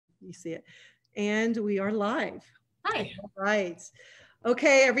You see it. And we are live. Hi. All right.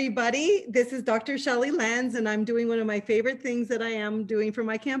 Okay, everybody. This is Dr. Shelley Lenz, and I'm doing one of my favorite things that I am doing for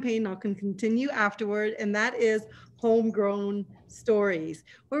my campaign. I can continue afterward, and that is Homegrown Stories,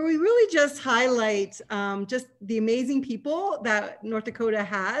 where we really just highlight just the amazing people that North Dakota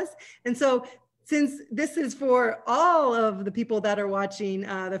has. And so since this is for all of the people that are watching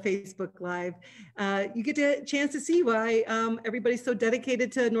the Facebook Live, you get a chance to see why everybody's so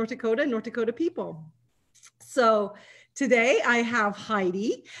dedicated to North Dakota people. So today I have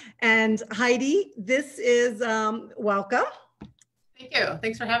Heidi, and Heidi, this is welcome. Thank you.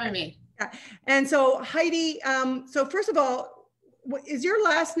 Thanks for having me. Yeah. And so Heidi, so first of all, is your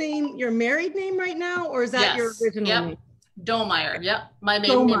last name your married name right now, or is that your original name? Domier. Yep. My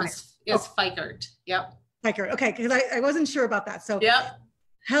maiden name is Fikert. Yep. Fikert. Okay, because I wasn't sure about that. So yep.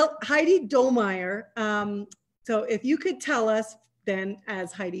 Heidi Domier. So if you could tell us then,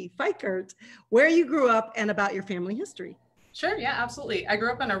 as Heidi Fikert, where you grew up and about your family history. Sure. Yeah, absolutely. I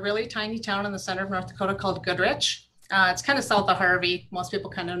grew up in a really tiny town in the center of North Dakota called Goodrich. It's kind of south of Harvey. Most people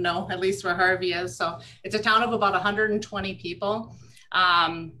kind of know at least where Harvey is. So it's a town of about 120 people.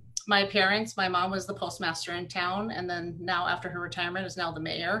 My parents, my mom was the postmaster in town, and then now after her retirement is now the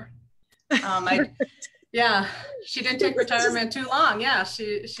mayor. Yeah, she didn't take retirement too long. Yeah,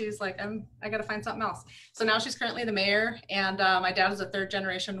 she's like, I got to find something else. So now she's currently the mayor, and my dad is a third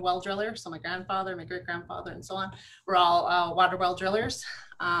generation well driller. So my grandfather, my great grandfather, and so on, we're all water well drillers.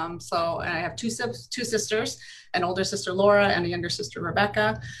 So I have two sisters, an older sister Laura and a younger sister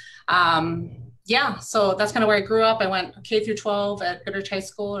Rebecca. Yeah, so that's kind of where I grew up. I went K through 12 at Goodrich High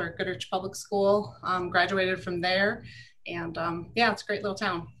School or Goodrich Public School. Graduated from there, and yeah, it's a great little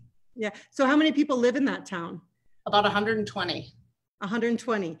town. Yeah. So how many people live in that town? About 120.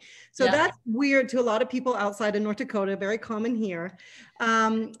 120. So yeah. That's weird to a lot of people outside of North Dakota, very common here.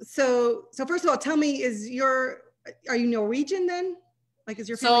 So first of all, tell me, are you Norwegian then? Like, is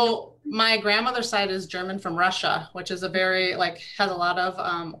your family? So my grandmother's side is German from Russia, which is a very, has a lot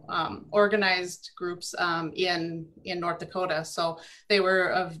of organized groups in North Dakota. So they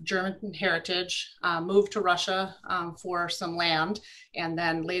were of German heritage, moved to Russia for some land, and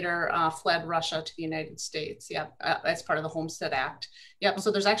then later fled Russia to the United States. Yeah, that's part of the Homestead Act. Yep.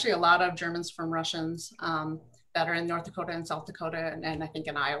 So there's actually a lot of Germans from Russians that are in North Dakota and South Dakota, and I think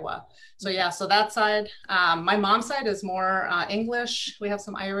in Iowa. So yeah, so that side, my mom's side is more English. We have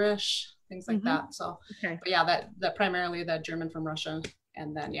some Irish, things like that. So, okay. But yeah, that primarily the German from Russia,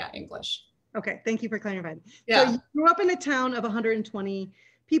 and then yeah, English. Okay, thank you for clarifying. Yeah. So you grew up in a town of 120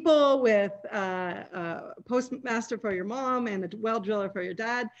 people with a postmaster for your mom and a well driller for your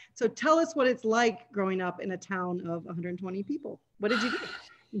dad. So tell us what it's like growing up in a town of 120 people. What did you do?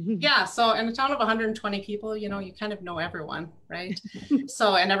 Yeah, so in a town of 120 people, you kind of know everyone, right?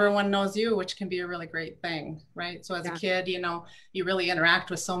 So, and everyone knows you, which can be a really great thing, right? So as a kid, you really interact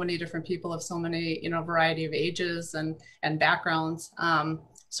with so many different people of so many, variety of ages and backgrounds.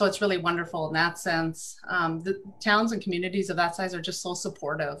 So it's really wonderful in that sense. The towns and communities of that size are just so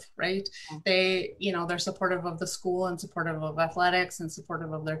supportive, right? They, they're supportive of the school and supportive of athletics and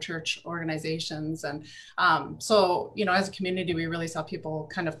supportive of their church organizations. And so, as a community, we really saw people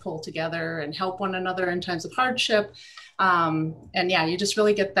kind of pull together and help one another in times of hardship. And yeah, you just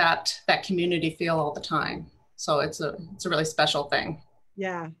really get that community feel all the time. So it's a really special thing.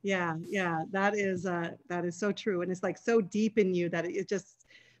 Yeah. That is so true. And it's like so deep in you that it just,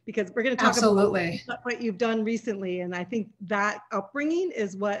 because we're going to talk about what you've done recently. And I think that upbringing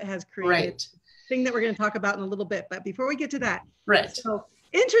is what has created the thing that we're going to talk about in a little bit. But before we get to that, so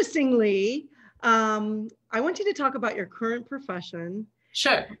interestingly, I want you to talk about your current profession.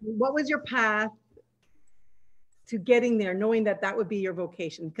 Sure. What was your path to getting there, knowing that would be your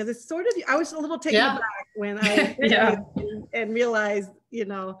vocation? Because it's sort of, I was a little taken aback when I and realized,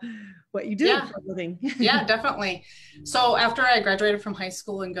 what you do for a living. Yeah, definitely. So after I graduated from high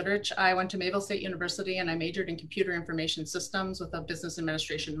school in Goodrich, I went to Mayville State University and I majored in computer information systems with a business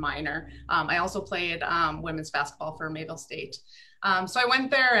administration minor. I also played women's basketball for Mayville State. So I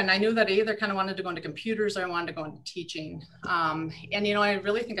went there and I knew that I either kind of wanted to go into computers or I wanted to go into teaching. And, I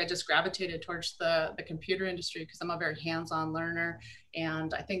really think I just gravitated towards the computer industry because I'm a very hands-on learner.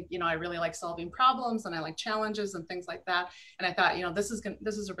 And I think, I really like solving problems and I like challenges and things like that. And I thought, this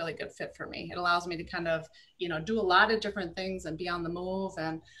is a really good fit for me. It allows me to kind of, do a lot of different things and be on the move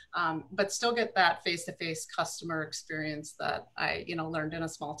and, but still get that face-to-face customer experience that I, learned in a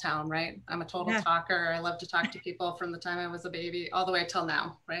small town, right? I'm a total talker. I love to talk to people from the time I was a baby all the way till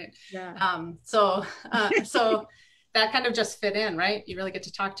now, right? Yeah. So that kind of just fit in, right? You really get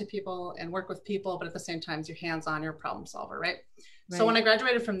to talk to people and work with people, but at the same time, you're hands-on, you're a problem solver, right? So when Right. I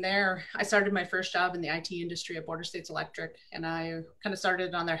graduated from there, I started my first job in the IT industry at Border States Electric, and I kind of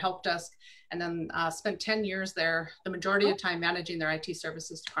started on their help desk, and then spent 10 years there, the majority Oh, of time managing their IT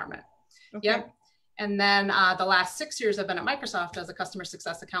services department. okay. Yep. And then the last 6 years, I've been at Microsoft as a customer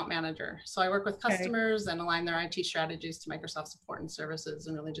success account manager. So I work with Okay. customers and align their IT strategies to Microsoft support and services,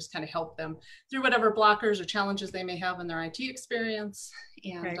 and really just kind of help them through whatever blockers or challenges they may have in their IT experience.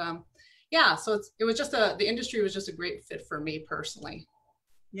 And Okay. yeah, so it was just the industry was just a great fit for me personally.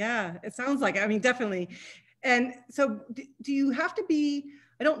 Yeah, it sounds like it. I mean, definitely. And so do you have to be,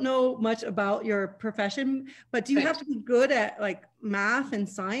 I don't know much about your profession, but do you have Right. to be good at like math and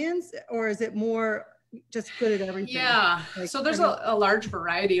science, or is it more just good at everything? Yeah, Like, so I there's mean, a large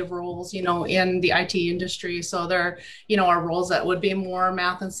variety of roles, in the IT industry. So there, are roles that would be more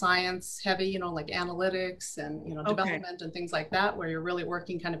math and science heavy, like analytics and, okay. development and things like that, where you're really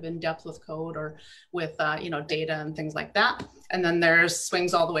working kind of in depth with code or with, data and things like that. And then there's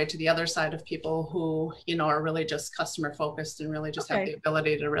swings all the way to the other side of people who, are really just customer focused and really just have the Okay.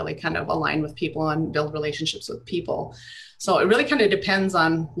 ability to really kind of align with people and build relationships with people. So it really kind of depends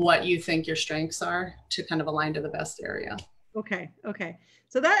on what you think your strengths are to kind of align to the best area. Okay. Okay.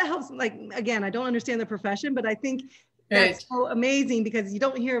 So that helps. Like, again, I don't understand the profession, but I think that's Right. so amazing because you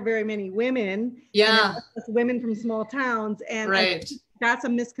don't hear very many women, and Yeah. it's women from small towns. And I Right. think that's a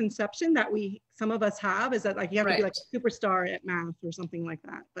misconception that some of us have, is that like you have to be like Right. a superstar at math or something like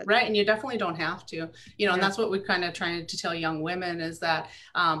that. But Right. And you definitely don't have to, and yeah. that's what we're kind of trying to tell young women is that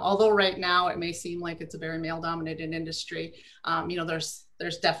although right now it may seem like it's a very male dominated industry,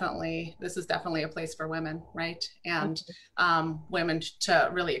 there's definitely, this is definitely a place for women, right? And Okay. women to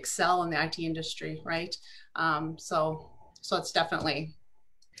really excel in the IT industry, right? So it's definitely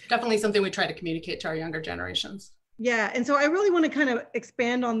something we try to communicate to our younger generations. Yeah, and so I really want to kind of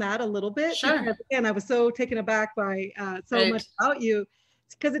expand on that a little bit Sure. because again, I was so taken aback by so much Right. about you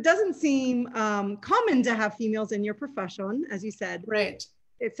because it doesn't seem common to have females in your profession, as you said. Right.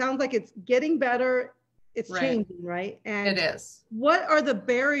 It sounds like it's getting better, it's Right. changing, right? It And is. what are the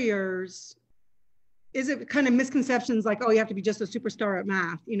barriers? Is it kind of misconceptions like, oh, you have to be just a superstar at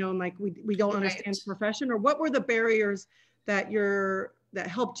math, and like we don't understand Right. the profession? Or what were the barriers that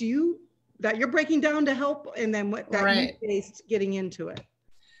helped you, that you're breaking down to help, and then what that you Right. faced getting into it?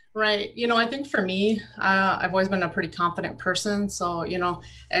 Right. I think for me, I've always been a pretty confident person. So,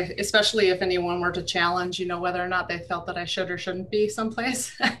 especially if anyone were to challenge, whether or not they felt that I should or shouldn't be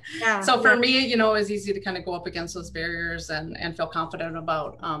someplace. Yeah, So yeah, for me, it was easy to kind of go up against those barriers and feel confident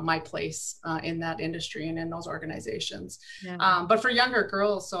about my place in that industry and in those organizations. yeah. But for younger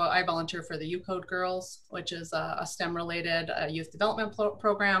girls, so I volunteer for the U Code Girls, which is a STEM related youth development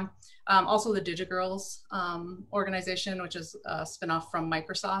program. Also the DigiGirls organization, which is a spinoff from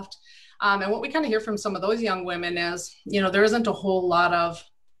Microsoft. And what we kind of hear from some of those young women is, there isn't a whole lot of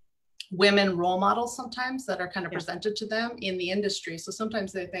women role models sometimes that are kind of Yeah. presented to them in the industry. So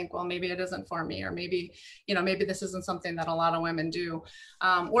sometimes they think, well, maybe it isn't for me, or maybe, maybe this isn't something that a lot of women do.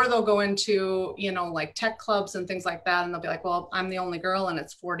 Or they'll go into, like tech clubs and things like that. And they'll be like, well, I'm the only girl and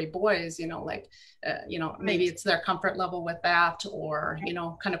it's 40 boys, maybe Right. it's their comfort level with that, or,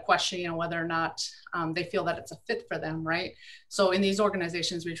 kind of questioning, whether or not they feel that it's a fit for them. Right. So in these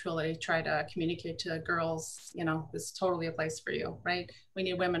organizations, we truly try to communicate to girls, this is totally a place for you. Right. We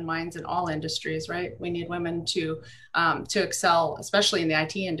need women minds in all industries, right? We need women to excel, especially in the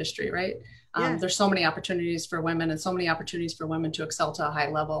IT industry, right? Yeah. There's so many opportunities for women and so many opportunities for women to excel to a high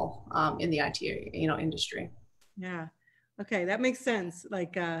level in the IT, industry. Yeah. Okay, that makes sense.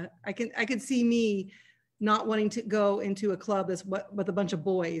 Like I could see me not wanting to go into a club that's with a bunch of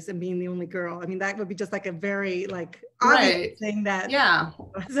boys and being the only girl. I mean, that would be just like a very like obvious Right. thing that Yeah.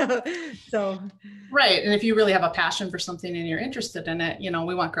 so Right. And if you really have a passion for something and you're interested in it,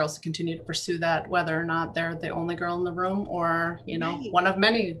 we want girls to continue to pursue that, whether or not they're the only girl in the room or, right. one of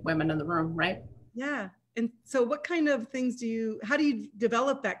many women in the room, right? Yeah. And so what kind of things how do you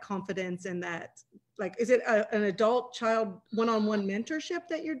develop that confidence and that, like, is it an adult child one-on-one mentorship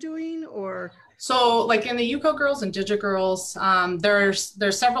that you're doing, or? So like in the UCO Girls and DigiGirls,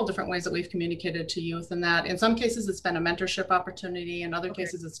 there's several different ways that we've communicated to youth, and that in some cases it's been a mentorship opportunity. In other Okay.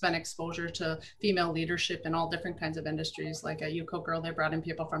 cases, it's been exposure to female leadership in all different kinds of industries. Like at UCO Girl, they brought in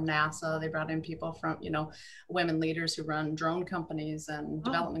people from NASA, they brought in people from, women leaders who run drone companies and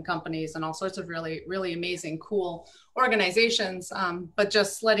development companies and all sorts of really, really amazing, cool organizations. But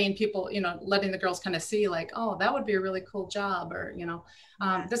just letting people, letting the girls kind of see like, oh, that would be a really cool job, or,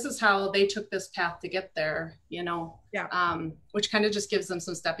 this is how they took this path to get there, Yeah. Which kind of just gives them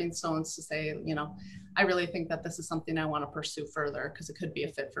some stepping stones to say, I really think that this is something I want to pursue further because it could be a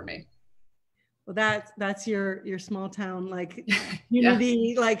fit for me. Well, that's your small town, like Yeah.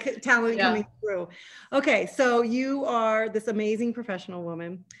 unity, like talent Yeah. coming through. Okay, so you are this amazing professional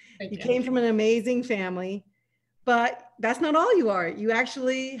woman. Thank You you. came from an amazing family, but that's not all you are. You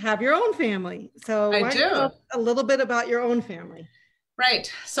actually have your own family. So I why don't you tell do. us a little bit about your own family?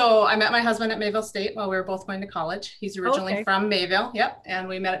 Right. So I met my husband at Mayville State while we were both going to college. He's originally Okay. from Mayville. Yep. And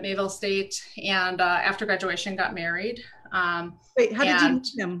we met at Mayville State, and after graduation got married. Wait, how did you And meet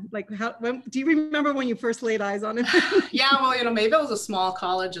him? Like, do you remember when you first laid eyes on him? yeah, well, Mayville was a small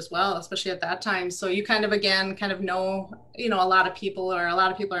college as well, especially at that time. So you kind of, again, kind of know, a lot of people, or a lot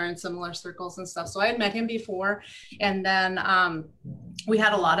of people are in similar circles and stuff. So I had met him before. And then we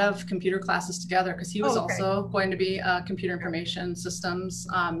had a lot of computer classes together, because he was also going to be a computer information systems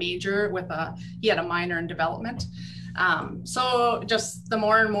major he had a minor in development. So just the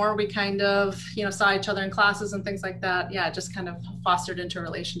more and more we kind of, saw each other in classes and things like that, yeah, it just kind of fostered into a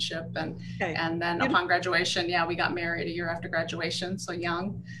relationship. And then upon graduation, yeah, we got married a year after graduation, so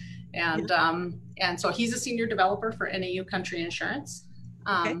young. And so he's a senior developer for NAU Country Insurance.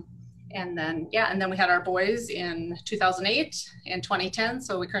 And then we had our boys in 2008 and 2010.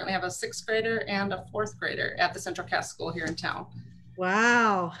 So we currently have a 6th grader and a 4th grader at the Central Cass School here in town.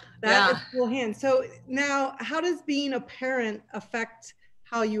 Wow, that is cool hand. So now, how does being a parent affect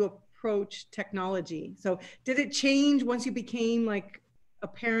how you approach technology? So did it change once you became like a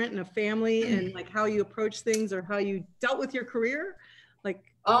parent and a family, and like how you approach things, or how you dealt with your career? Like,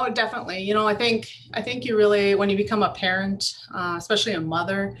 oh, definitely. I think you really, when you become a parent, especially a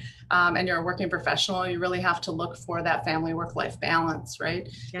mother, and you're a working professional, you really have to look for that family work-life balance, right?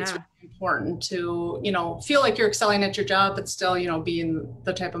 yeah. It's really important to, feel like you're excelling at your job, but still, being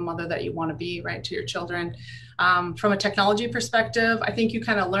the type of mother that you want to be, right, to your children. From a technology perspective, I think you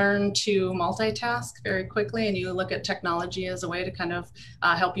kind of learn to multitask very quickly, and you look at technology as a way to kind of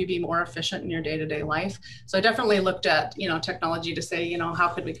help you be more efficient in your day-to-day life. So I definitely looked at, technology to say, how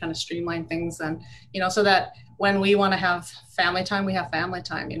could we kind of streamline things, and, so that when we want to have family time, we have family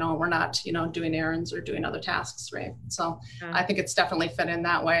time, we're not, doing errands or doing other tasks, right? So I think it's definitely fit in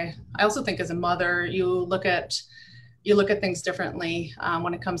that way. I also think as a mother, you look at things differently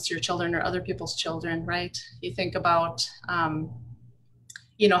when it comes to your children or other people's children, right? You think about,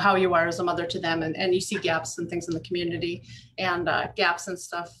 how you are as a mother to them, and you see gaps and things in the community, and gaps and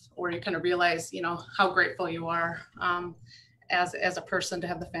stuff, or you kind of realize, how grateful you are as a person to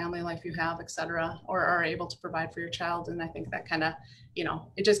have the family life you have, et cetera, or are able to provide for your child. And I think that kind of,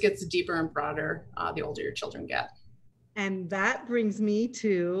 it just gets deeper and broader the older your children get. And that brings me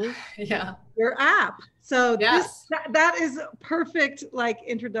to your app. So that is perfect, like,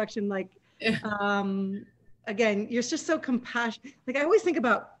 introduction. Like, again, you're just so compassionate. Like, I always think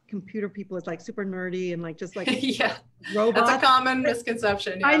about computer people as like super nerdy and like just like robots. That's a common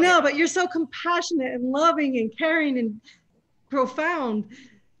misconception. I know, but you're so compassionate and loving and caring and profound.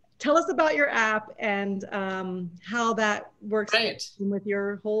 Tell us about your app and how that works with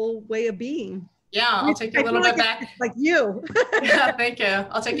your whole way of being. Yeah, I'll take you a little bit back. Like you. Yeah, thank you.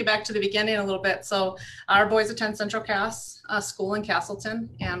 I'll take you back to the beginning a little bit. So our boys attend Central Cass School in Castleton.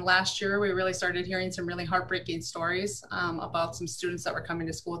 And last year, we really started hearing some really heartbreaking stories about some students that were coming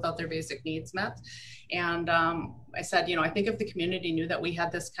to school without their basic needs met. And I said, I think if the community knew that we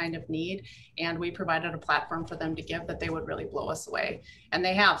had this kind of need and we provided a platform for them to give, that they would really blow us away. And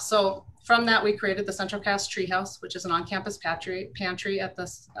they have. So from that, we created the Central Cass Treehouse, which is an on-campus pantry at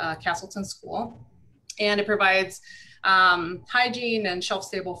the Castleton School. And it provides hygiene and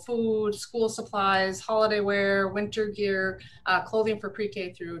shelf-stable food, school supplies, holiday wear, winter gear, clothing for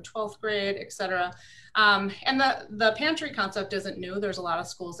pre-K through 12th grade, et cetera. And the pantry concept isn't new. There's a lot of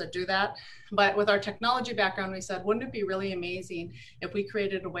schools that do that. But with our technology background, we said, wouldn't it be really amazing if we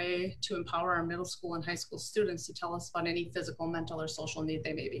created a way to empower our middle school and high school students to tell us about any physical, mental, or social need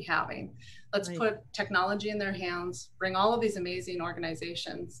they may be having? Let's put technology in their hands, bring all of these amazing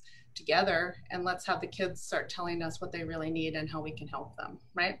organizations together, and let's have the kids start telling us what they really need and how we can help them,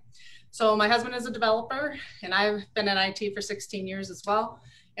 right? So my husband is a developer, and I've been in IT for 16 years as well.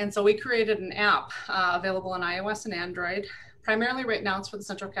 And so we created an app available on iOS and Android. Primarily right now it's for the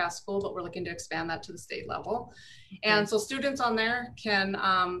Central Cass School, but we're looking to expand that to the state level. And so students on there can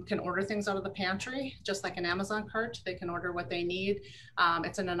order things out of the pantry, just like an Amazon cart. They can order what they need.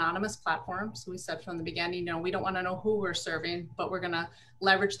 It's an anonymous platform. So we said from the beginning, we don't want to know who we're serving, but we're going to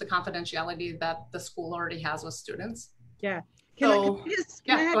leverage the confidentiality that the school already has with students. Yeah. Can I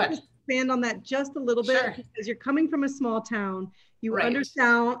just expand on that just a little bit? Because you're coming from a small town. You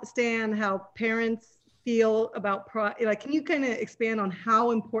understand how parents feel about can you kind of expand on how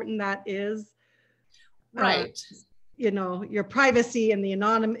important that is? Right. your privacy and the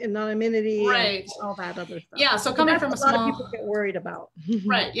anonymity right. and all that other stuff. Yeah. So coming from a lot small, of people get worried about.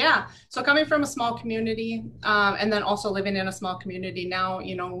 right. Yeah. So coming from a small community, and then also living in a small community now,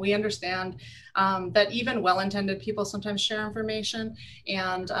 we understand that even well-intended people sometimes share information,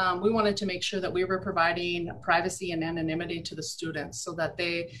 and we wanted to make sure that we were providing privacy and anonymity to the students so that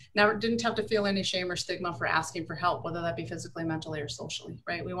they never didn't have to feel any shame or stigma for asking for help, whether that be physically, mentally, or socially,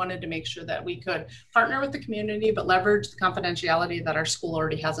 right? We wanted to make sure that we could partner with the community, but leverage the confidentiality that our school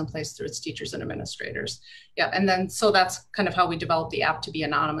already has in place through its teachers and administrators. Yeah, and then so that's kind of how we developed the app to be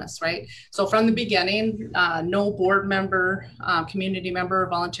anonymous, right? So from the beginning, no board member, community member, or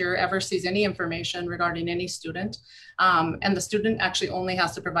volunteer ever sees any information regarding any student. And the student actually only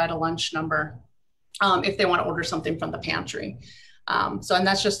has to provide a lunch number if they want to order something from the pantry. And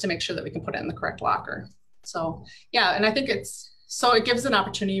that's just to make sure that we can put it in the correct locker. So yeah, and I think it gives an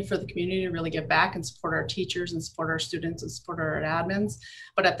opportunity for the community to really give back and support our teachers and support our students and support our admins,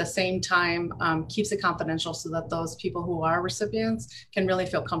 but at the same time keeps it confidential so that those people who are recipients can really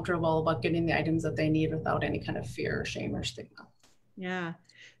feel comfortable about getting the items that they need without any kind of fear or shame or stigma. Yeah.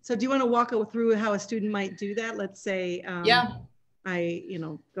 So do you want to walk through how a student might do that? Let's say,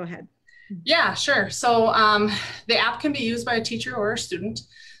 go ahead. Yeah, sure. So the app can be used by a teacher or a student.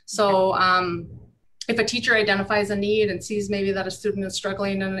 So if a teacher identifies a need and sees maybe that a student is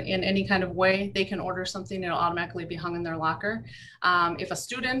struggling in any kind of way, they can order something, it'll automatically be hung in their locker. If a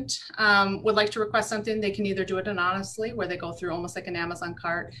student would like to request something, they can either do it anonymously, where they go through almost like an Amazon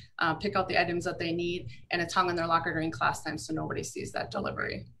cart, pick out the items that they need, and it's hung in their locker during class time so nobody sees that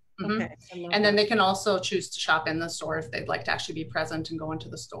delivery. Mm-hmm. Okay, and then they can also choose to shop in the store if they'd like to actually be present and go into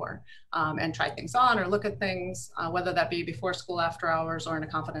the store and try things on or look at things, whether that be before school, after hours, or in a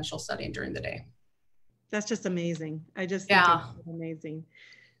confidential setting during the day. That's just amazing. I just think it's amazing.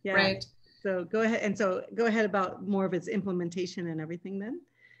 Yeah. Right. So go ahead. And so go ahead about more of its implementation and everything then.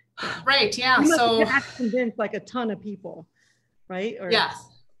 Right. Yeah. You must have convinced like a ton of people, right? Or, yes.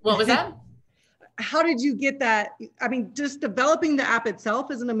 What was that? How did you get that? I mean, just developing the app itself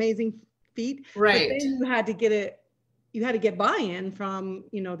is an amazing feat. Right. But then you had to get buy-in from,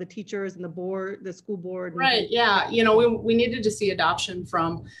 the teachers and the board, the school board. Right. Yeah. We needed to see adoption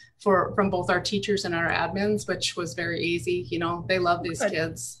from both our teachers and our admins, which was very easy. They love these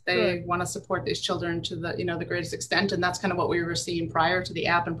kids. They want to support these children to the greatest extent. And that's kind of what we were seeing prior to the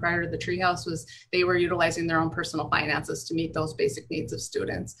app and prior to the Treehouse was they were utilizing their own personal finances to meet those basic needs of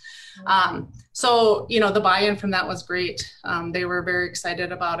students. So, the buy-in from that was great. They were very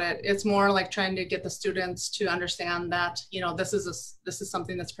excited about it. It's more like trying to get the students to understand that, this is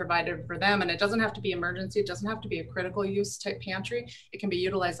something that's provided for them. And it doesn't have to be emergency. It doesn't have to be a critical use type pantry. It can be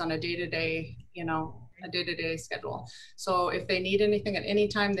utilized on a day-to-day schedule. So if they need anything at any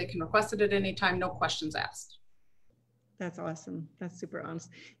time, they can request it at any time, no questions asked. That's awesome. That's super honest.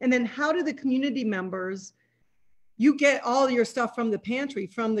 And then how do the community members, you get all your stuff from the pantry,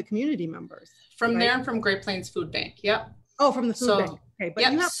 from the community members? From there and from Great Plains Food Bank. Yep. Oh, from the food bank. Okay.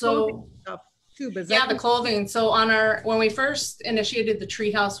 But you have clothing stuff too. Yeah, the clothing. So when we first initiated the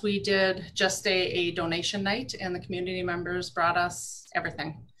Treehouse, we did just a donation night, and the community members brought us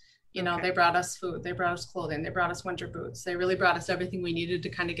everything. They brought us food, they brought us clothing, they brought us winter boots. They really brought us everything we needed to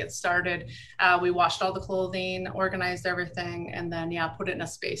kind of get started. We washed all the clothing, organized everything, and then, put it in a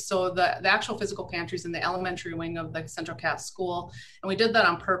space. So the actual physical pantries in the elementary wing of the Central Cass school. And we did that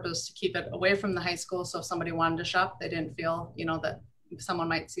on purpose to keep it away from the high school. So if somebody wanted to shop, they didn't feel, that someone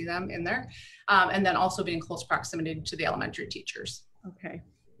might see them in there. And then also be in close proximity to the elementary teachers. Okay.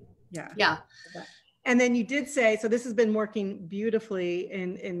 Yeah. Yeah. And then you did say, so this has been working beautifully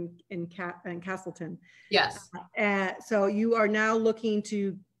in Castleton. Yes. So you are now looking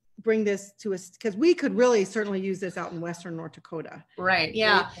to bring this to us, because we could really certainly use this out in Western North Dakota. Right.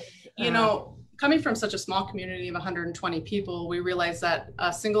 Yeah. Coming from such a small community of 120 people, we realized that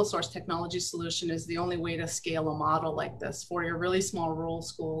a single source technology solution is the only way to scale a model like this for your really small rural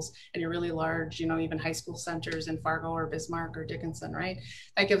schools and your really large, even high school centers in Fargo or Bismarck or Dickinson, right?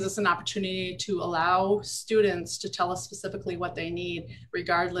 That gives us an opportunity to allow students to tell us specifically what they need,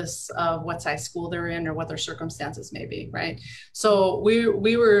 regardless of what size school they're in or what their circumstances may be, right? So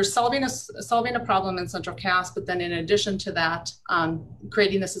we were solving a problem in Central Cass, but then in addition to that,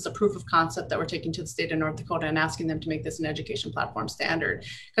 creating this as a proof of concept that we're taking to the state of North Dakota and asking them to make this an education platform standard.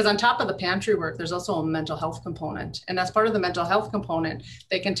 Because on top of the pantry work, there's also a mental health component. And as part of the mental health component,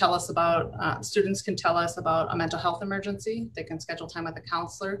 they can tell us about, students can tell us about a mental health emergency. They can schedule time with a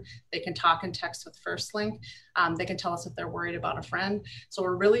counselor. They can talk and text with First Link. They can tell us if they're worried about a friend. So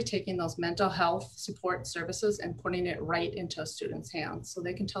we're really taking those mental health support services and putting it right into a student's hands. So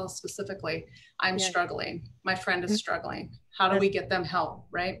they can tell us specifically, I'm struggling, my friend is struggling. How do we get them help,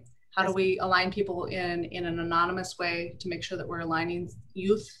 right? How do we align people in an anonymous way to make sure that we're aligning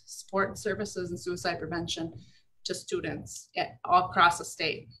youth support services and suicide prevention to students all across the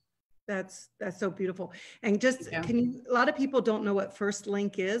state? That's so beautiful. And just, can you, a lot of people don't know what First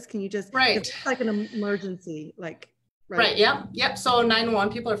Link is. Can you just, it's like an emergency, like, right. Yep. So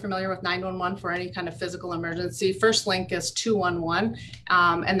 911, people are familiar with 911 for any kind of physical emergency. First Link is 211,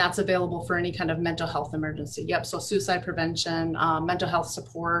 and that's available for any kind of mental health emergency. Yep. So suicide prevention, mental health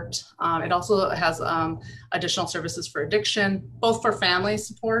support. It also has additional services for addiction, both for family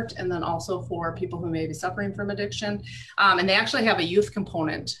support and then also for people who may be suffering from addiction. And they actually have a youth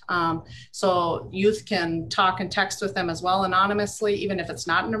component. So youth can talk and text with them as well anonymously, even if it's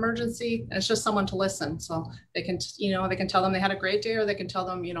not an emergency. And it's just someone to listen. So they can, they can tell them they had a great day, or they can tell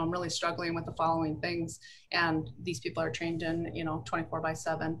them, I'm really struggling with the following things. And these people are trained in,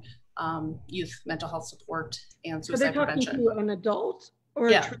 24/7 youth mental health support and suicide prevention. Are they talking to an adult or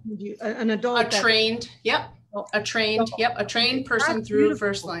an adult? A trained person through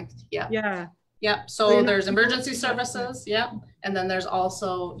First Link. So there's emergency services. And then there's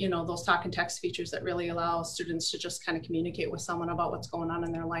also, those talk and text features that really allow students to just kind of communicate with someone about what's going on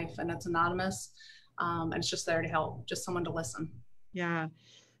in their life, and it's anonymous. And it's just there to help, just someone to listen. Yeah.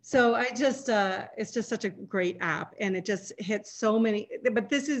 So I just, it's just such a great app, and it just hits so many, but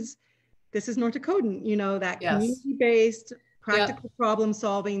this is North Dakotan, that community-based practical problem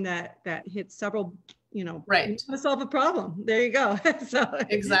solving that hits several, right. To solve a problem. There you go. So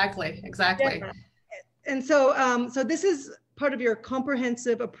exactly. Yeah. And so, so this is part of your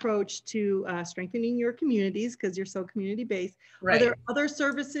comprehensive approach to strengthening your communities, because you're so community-based. Right. Are there other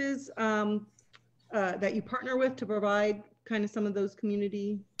services that you partner with to provide kind of some of those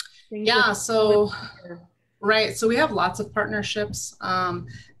community things? Yeah, so we have lots of partnerships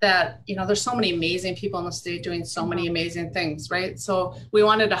that, there's so many amazing people in the state doing so many amazing things, right? So we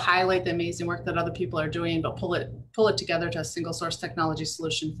wanted to highlight the amazing work that other people are doing, but pull it together to a single source technology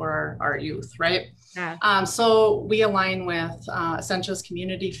solution for our youth, right? Yeah. So we align with Essentials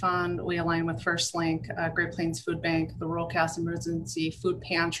Community Fund. We align with First Link, Great Plains Food Bank, the Rural Cass Emergency Food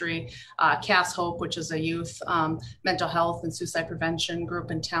Pantry, Cass Hope, which is a youth mental health and suicide prevention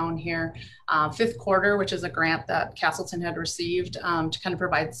group in town here. Fifth Quarter, which is a grant that Castleton had received to kind of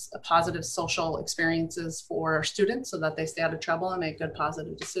provide positive social experiences for students so that they stay out of trouble and make good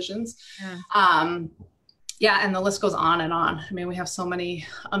positive decisions. And the list goes on and on. I mean, we have so many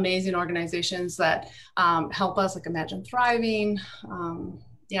amazing organizations that help us, like Imagine Thriving,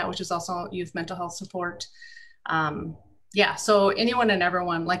 which is also youth mental health support. So anyone and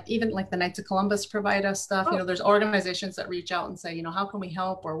everyone, even the Knights of Columbus provide us stuff. There's organizations that reach out and say, how can we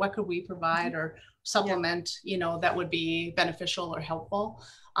help, or what could we provide or supplement, that would be beneficial or helpful.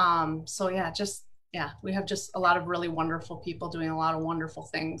 We have just a lot of really wonderful people doing a lot of wonderful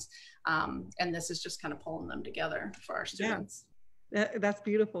things. And this is just kind of pulling them together for our students. Yeah. That's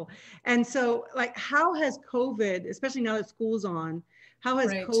beautiful. And so how has COVID, especially now that school's on, how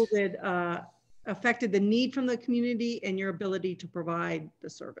has COVID affected the need from the community and your ability to provide the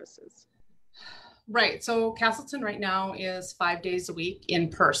services? Right. So Castleton right now is 5 days a week in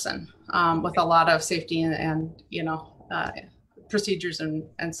person with a lot of safety and procedures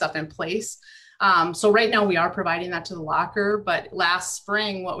and stuff in place. So right now we are providing that to the locker, but last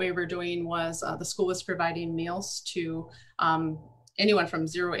spring what we were doing was the school was providing meals to anyone from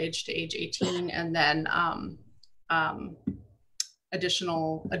 0 age to age 18, and then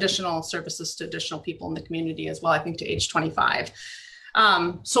additional services to additional people in the community as well, I think to age 25.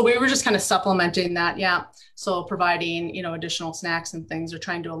 So we were just kind of supplementing that. So providing, additional snacks and things, or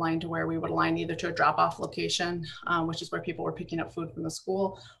trying to align to where we would align either to a drop-off location, which is where people were picking up food from the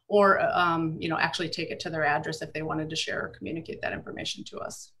school, or, actually take it to their address if they wanted to share or communicate that information to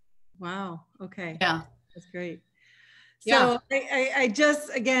us. Wow. Okay. Yeah. That's great. So I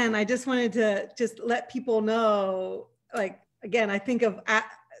just wanted to just let people know, again, I think of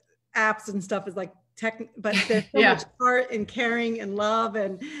apps and stuff as but there's so much heart and caring and love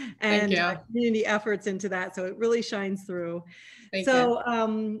and community efforts into that. So it really shines through. Thank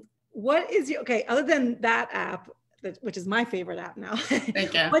you. What is other than that app, which is my favorite app now,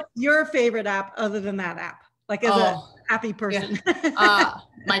 what's your favorite app other than that app? Like as a happy person. Yeah.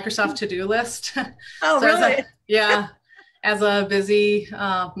 Microsoft to-do list. Oh, so really? As a busy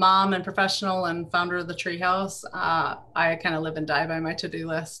mom and professional and founder of the Treehouse, I kind of live and die by my to-do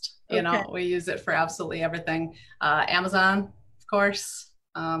list. You know, we use it for absolutely everything. Amazon, of course,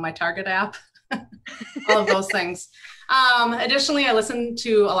 my Target app, all of those things. Additionally, I listen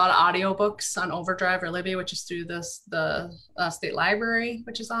to a lot of audiobooks on Overdrive or Libby, which is through the state library,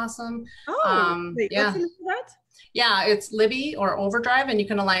 which is awesome. Wait, what's the name of that? Yeah, it's Libby or Overdrive, and you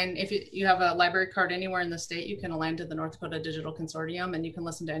can align, if you have a library card anywhere in the state, you can align to the North Dakota Digital Consortium, and you can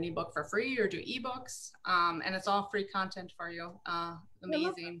listen to any book for free or do ebooks, and it's all free content for you.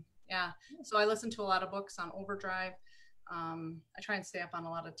 Amazing. Yeah, so I listen to a lot of books on Overdrive. I try and stay up on a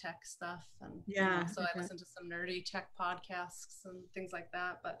lot of tech stuff, and so I listen to some nerdy tech podcasts and things like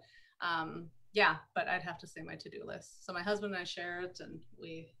that, but but I'd have to say my to-do list. So my husband and I share it, and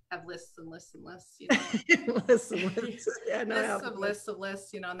we have lists and lists and lists, you know. lists and lists. Yeah, lists of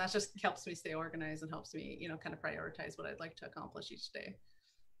lists, you know, and that just helps me stay organized and helps me, you know, kind of prioritize what I'd like to accomplish each day.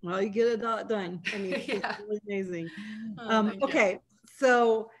 Well, you get it all done. I mean, it's really amazing. Okay,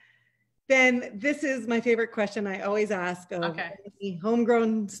 so then this is my favorite question I always ask of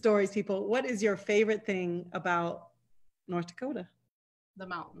homegrown stories people. What is your favorite thing about North Dakota? The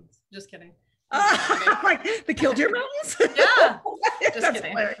mountains. Just kidding. Like the Killdeer Mountains? Yeah. Just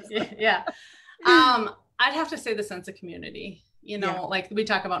kidding. Yeah. I'd have to say the sense of community. You know, like we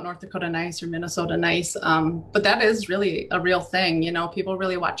talk about North Dakota nice or Minnesota nice, but that is really a real thing. You know, people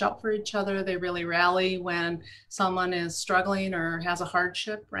really watch out for each other. They really rally when someone is struggling or has a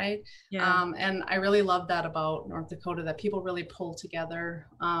hardship, right? Yeah. And I really love that about North Dakota, that people really pull together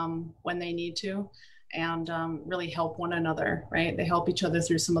when they need to, and really help one another, right? They help each other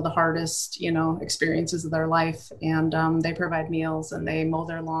through some of the hardest, you know, experiences of their life, and they provide meals, and they mow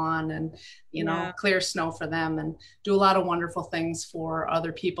their lawn, and, you know, clear snow for them, and do a lot of wonderful things for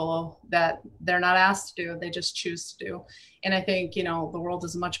other people that they're not asked to do, they just choose to do. And I think, you know, the world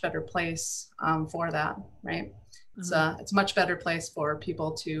is a much better place for that, right? It's a much better place for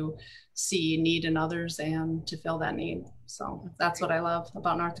people to see need in others and to fill that need. So that's what I love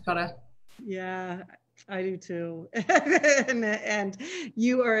about North Dakota. Yeah, I do too. and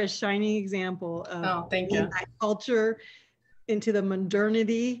you are a shining example of thank you. That culture into the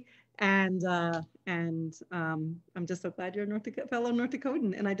modernity, and I'm just so glad you're a fellow North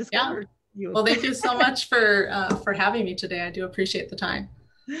Dakotan, and I discovered you. Well, thank you so much for having me today. I do appreciate the time.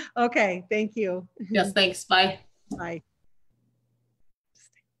 Okay, thank you. Yes, thanks. Bye. Bye.